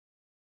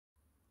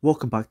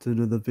Welcome back to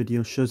another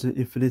video, Shows in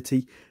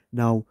Infinity.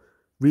 Now,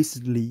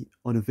 recently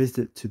on a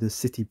visit to the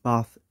city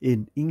bath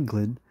in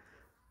England,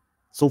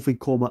 something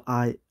caught my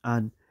eye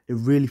and it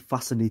really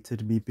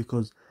fascinated me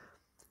because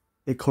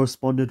it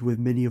corresponded with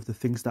many of the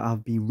things that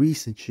I've been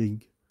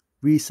researching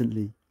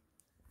recently.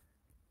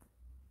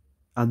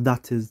 And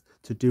that is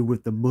to do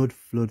with the mud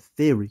flood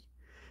theory.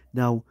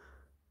 Now,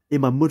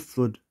 in my mud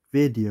flood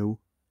video,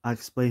 I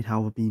explained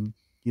how I've been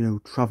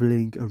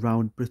traveling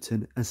around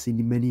Britain and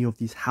seeing many of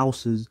these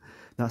houses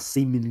that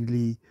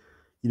seemingly,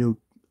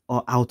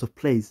 are out of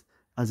place,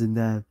 as in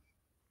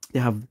they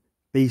have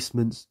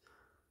basements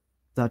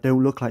that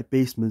don't look like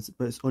basements,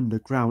 but it's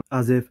underground,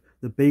 as if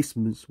the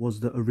basements was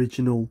the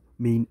original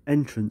main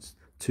entrance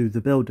to the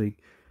building.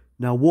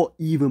 Now, what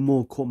even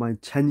more caught my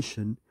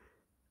attention,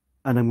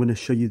 and I'm going to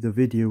show you the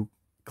video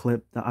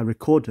clip that I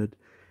recorded,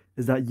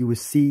 is that you will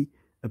see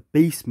a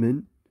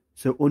basement,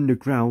 so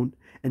underground,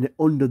 and then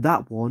under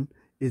that one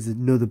is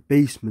another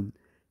basement.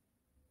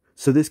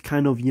 So this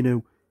kind of,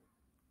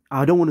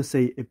 I don't want to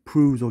say it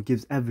proves or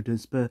gives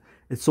evidence, but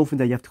it's something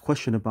that you have to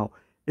question about.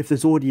 If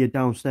there's already a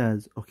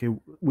downstairs, okay,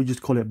 we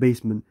just call it a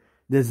basement.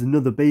 There's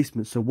another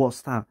basement, so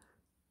what's that?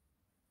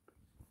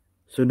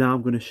 So now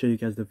I'm going to show you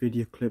guys the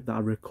video clip that I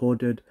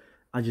recorded.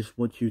 I just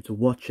want you to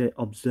watch it,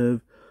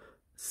 observe,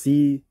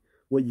 see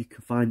what you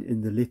can find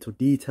in the little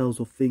details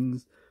of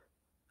things,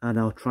 and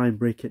I'll try and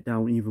break it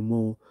down even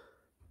more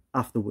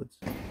afterwards.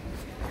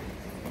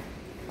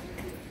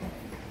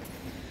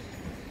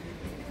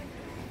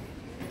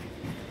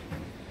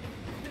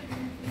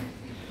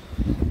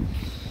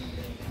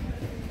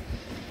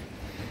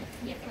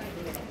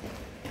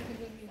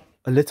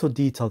 A little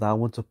detail that I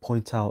want to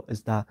point out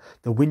is that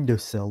the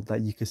windowsill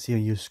that you can see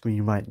on your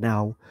screen right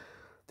now,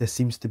 there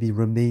seems to be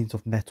remains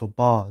of metal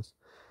bars,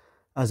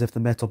 as if the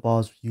metal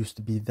bars used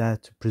to be there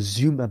to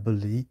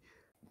presumably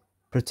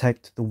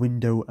protect the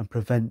window and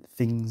prevent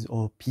things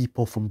or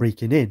people from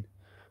breaking in.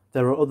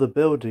 There are other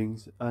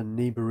buildings and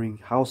neighbouring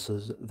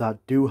houses that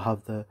do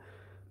have the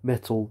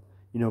metal,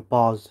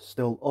 bars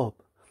still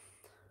up.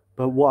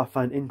 But what I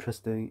find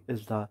interesting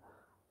is that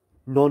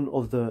none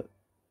of the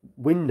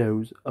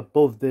windows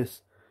above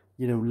this,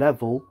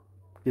 level,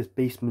 this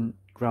basement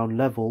ground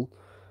level,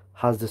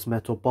 has this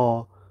metal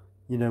bar,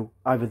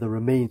 either the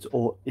remains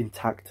or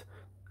intact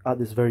at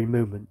this very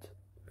moment.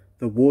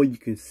 The wall you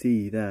can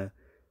see there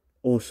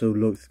also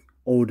looks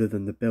older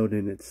than the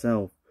building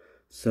itself,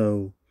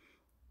 so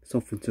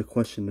something to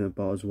question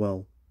about as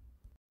well.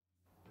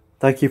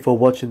 Thank you for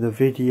watching the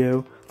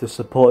video. The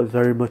support is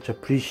very much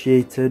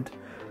appreciated.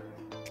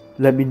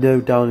 Let me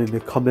know down in the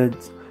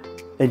comments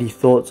any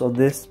thoughts on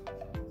this.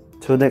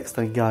 Till next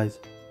time, guys.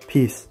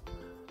 Peace.